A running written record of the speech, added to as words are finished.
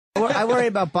I worry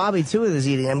about Bobby too with his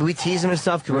eating. I mean, we tease him and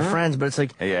stuff because we're friends, but it's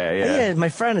like, yeah, my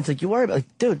friend. It's like you worry about,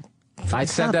 like, dude. I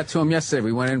said that to him yesterday.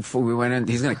 We went in.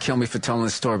 He's gonna kill me for telling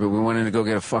this story, but we went in to go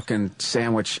get a fucking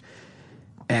sandwich,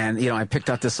 and I picked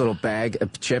out this little bag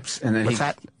of chips, and then he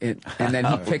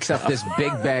picks up this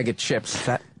big bag of chips.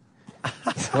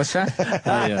 What's that?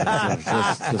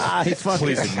 Just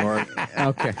please ignore it.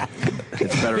 Okay.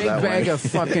 It's better big that way. bag of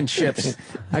fucking chips.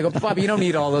 I go, Bobby, you don't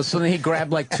need all those. So then he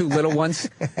grabbed like 2 little ones.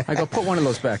 I go, put one of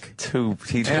those back. He I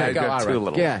go, got 2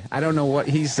 little. Yeah, I don't know what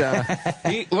he's.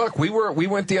 Look, we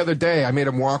went the other day. I made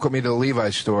him walk with me to the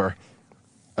Levi's store.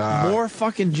 More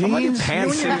fucking jeans?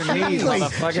 Pants to your knees,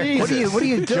 motherfucker. What are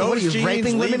you doing? What are you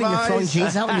raping women and you're throwing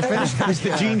jeans out when you finish? It's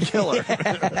the jean killer.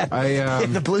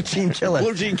 The blue jean killer.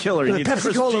 Blue jean killer. The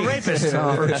Pepsi Cola rapist.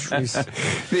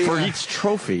 For each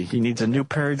trophy, he needs a new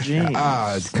pair of jeans.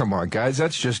 Come on, guys.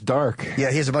 That's just dark. Yeah,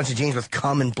 he has a bunch of jeans with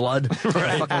cum and blood.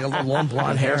 Right. Fucking like long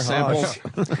blonde hair samples.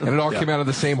 And it all came out of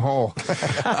the same hole.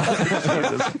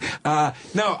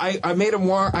 No, I made him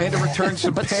walk. I had to return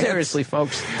some But pants. seriously,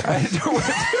 folks.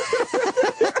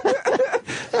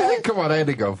 Come on, I had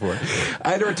to go for it.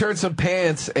 I had to return some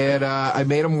pants, and I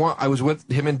made him walk. I was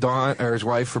with him and Dawn, or his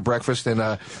wife, for breakfast, and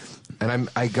I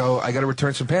go, I got to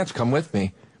return some pants. Come with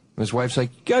me. And his wife's like,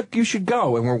 yeah, you should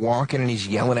go. And we're walking, and he's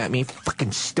yelling at me,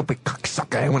 fucking stupid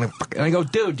cocksucker. And I go,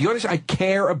 dude, do you understand? I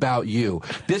care about you.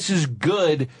 This is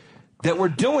good that we're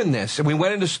doing this. And we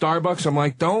went into Starbucks. I'm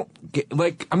like,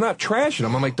 I'm not trashing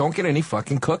him. I'm like, don't get any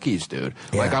fucking cookies, dude.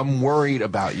 Yeah. Like, I'm worried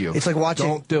about you. It's like watching.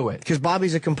 Don't do it. Because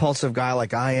Bobby's a compulsive guy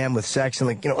like I am with sex, and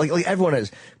like everyone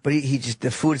is. But he just, the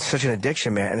food is such an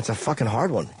addiction, man, and it's a fucking hard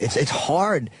one. It's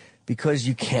hard because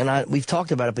you cannot, we've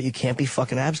talked about it, but you can't be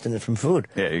fucking abstinent from food.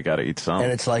 Yeah, you gotta eat some.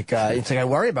 And it's like I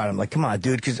worry about him. Like, come on,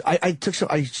 dude, because I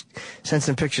sent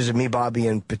some pictures of me, Bobby,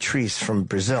 and Patrice from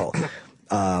Brazil.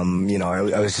 I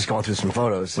was just going through some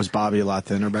photos. Was Bobby a lot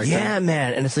thinner back then? Yeah,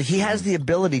 man. And it's like he has the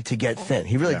ability to get thin.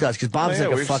 He really does. Because Bob's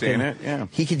like a fucking.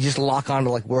 He could just lock on to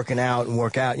like working out and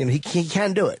work out. He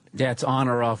can do it. Yeah, it's on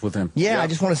or off with him. Yeah, I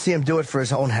just want to see him do it for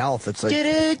his own health. It's like. What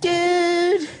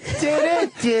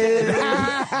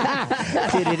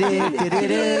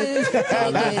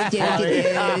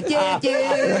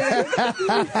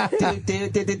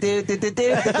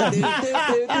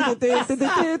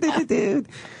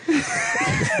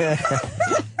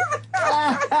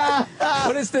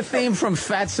is the theme from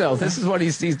Fatso? This is what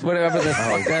he's whatever the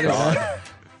fuck that is.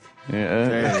 Yeah,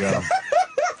 there you go.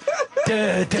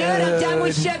 Dude, I'm done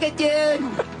with sugar, dude.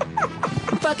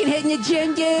 I'm fucking hitting the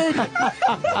gym,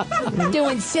 dude.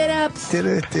 Doing sit-ups. Dude.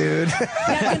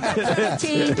 Nothing but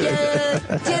protein, dude.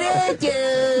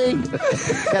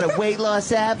 Got a weight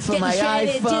loss app for my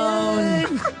shredded, iPhone.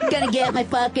 Dude. Gonna get my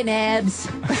fucking abs.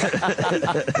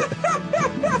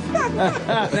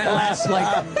 That lasts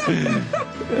like.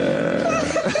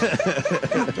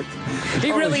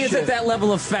 He really is at that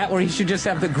level of fat where he should just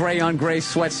have the gray on gray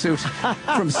sweatsuit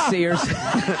from Sears.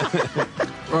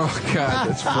 Oh, God,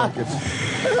 that's fucking.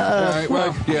 All right,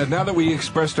 well, yeah, now that we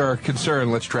expressed our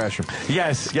concern, let's trash him.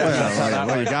 Yes.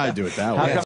 Well, you gotta do it that way.